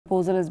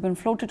proposal has been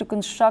floated to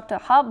construct a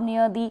hub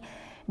near the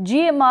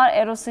GMR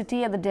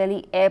Aerocity at the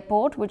Delhi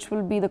airport, which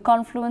will be the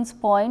confluence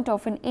point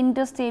of an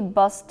interstate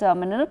bus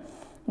terminal,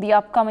 the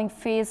upcoming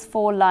Phase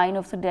 4 line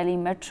of the Delhi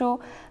Metro,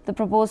 the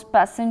proposed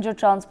passenger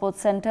transport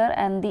centre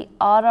and the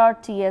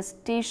RRTS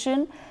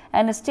station,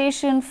 and a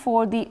station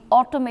for the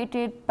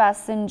automated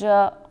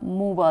passenger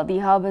mover. The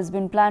hub has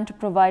been planned to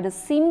provide a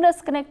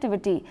seamless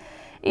connectivity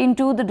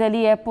into the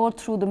Delhi airport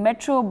through the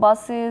metro,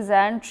 buses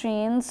and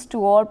trains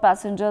to all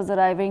passengers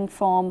arriving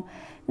from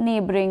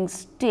neighbouring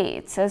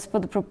states. As per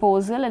the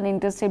proposal, an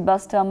interstate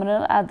bus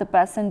terminal at the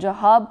passenger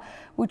hub,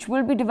 which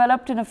will be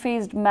developed in a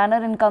phased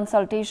manner in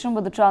consultation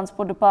with the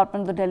Transport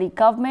Department of the Delhi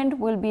government,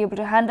 will be able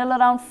to handle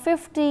around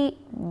 50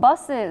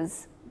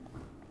 buses.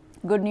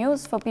 Good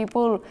news for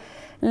people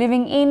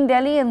living in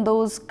Delhi and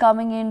those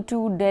coming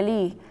into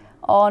Delhi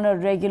on a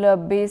regular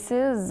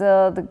basis.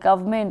 The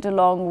government,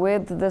 along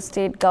with the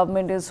state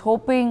government, is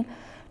hoping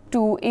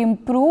to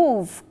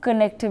improve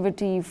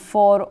connectivity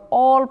for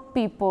all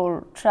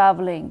people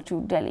travelling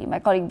to Delhi. My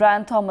colleague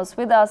Brian Thomas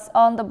with us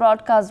on the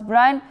broadcast.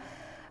 Brian,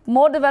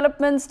 more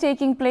developments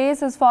taking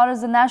place as far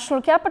as the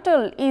national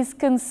capital is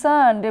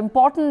concerned.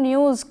 Important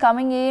news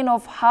coming in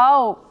of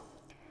how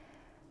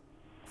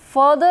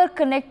further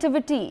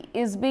connectivity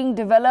is being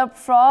developed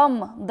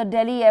from the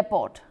Delhi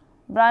airport.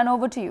 Brian,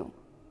 over to you.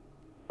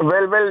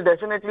 Well,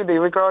 definitely,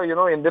 Devika,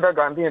 Indira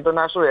Gandhi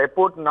International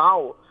Airport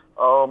now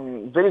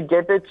will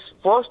get its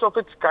first of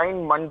its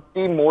kind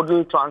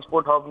multi-modal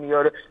transport hub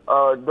near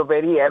the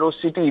very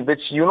Aerocity,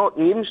 which,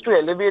 aims to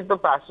elevate the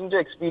passenger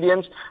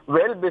experience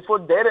well before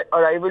their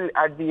arrival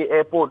at the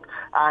airport.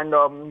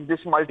 And this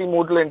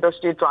multimodal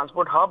interstate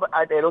transport hub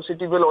at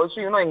Aerocity will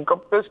also,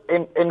 encompass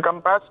an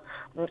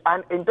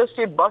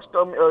interstate bus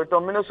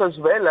terminus as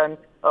well.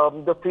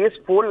 And the Phase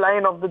 4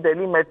 line of the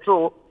Delhi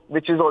Metro,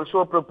 which is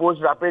also a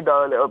proposed rapid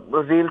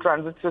rail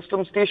transit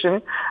system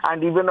station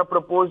and even a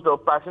proposed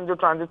passenger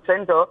transit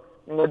center.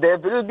 There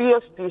will be a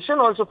station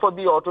also for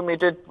the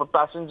automated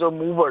passenger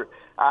mover,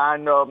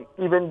 and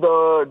even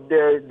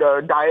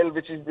the DIAL,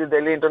 which is the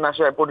Delhi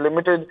International Airport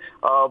Limited,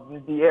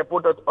 the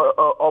airport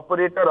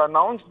operator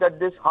announced that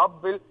this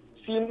hub will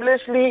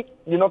seamlessly,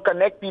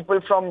 connect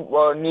people from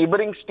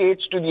neighboring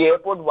states to the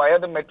airport via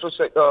the metro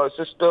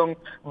system,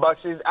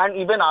 buses, and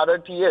even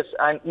RRTS.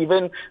 And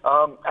even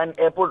an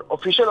airport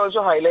official also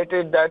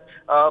highlighted that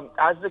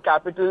as the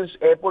capital's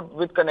airport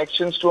with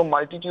connections to a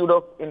multitude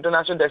of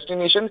international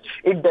destinations,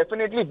 it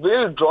definitely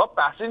will draw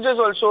passengers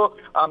also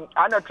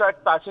and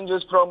attract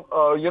passengers from,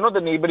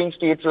 the neighboring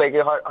states like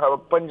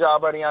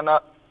Punjab,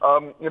 Haryana,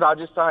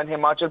 Rajasthan,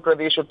 Himachal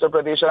Pradesh, Uttar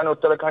Pradesh, and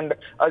Uttarakhand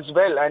as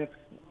well. And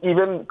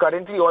even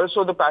currently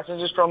also the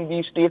passengers from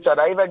these states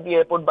arrive at the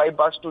airport by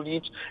bus to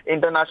reach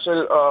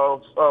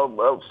international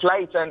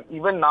flights. And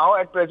even now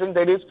at present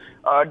there is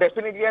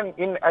definitely an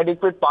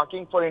inadequate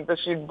parking for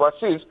interstate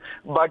buses.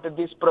 But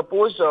this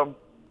proposed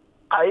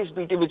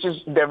ISBT, which is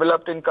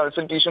developed in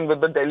consultation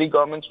with the Delhi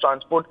government's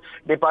transport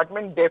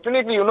department,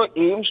 definitely,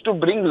 aims to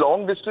bring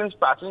long distance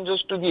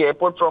passengers to the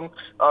airport from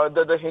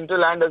the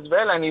hinterland as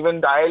well. And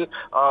even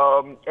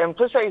DIAL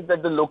emphasized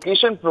that the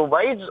location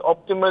provides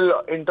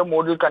optimal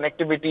intermodal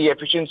connectivity,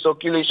 efficient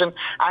circulation,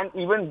 and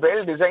even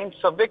well-designed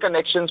subway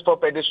connections for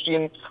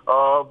pedestrian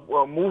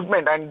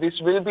movement. And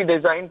this will be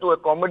designed to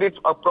accommodate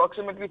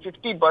approximately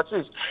 50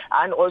 buses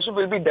and also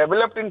will be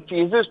developed in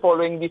phases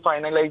following the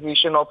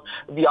finalization of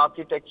the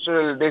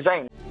architectural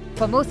design.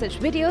 For more such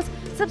videos,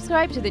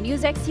 subscribe to the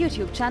NewsX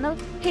YouTube channel,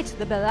 hit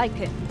the bell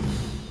icon.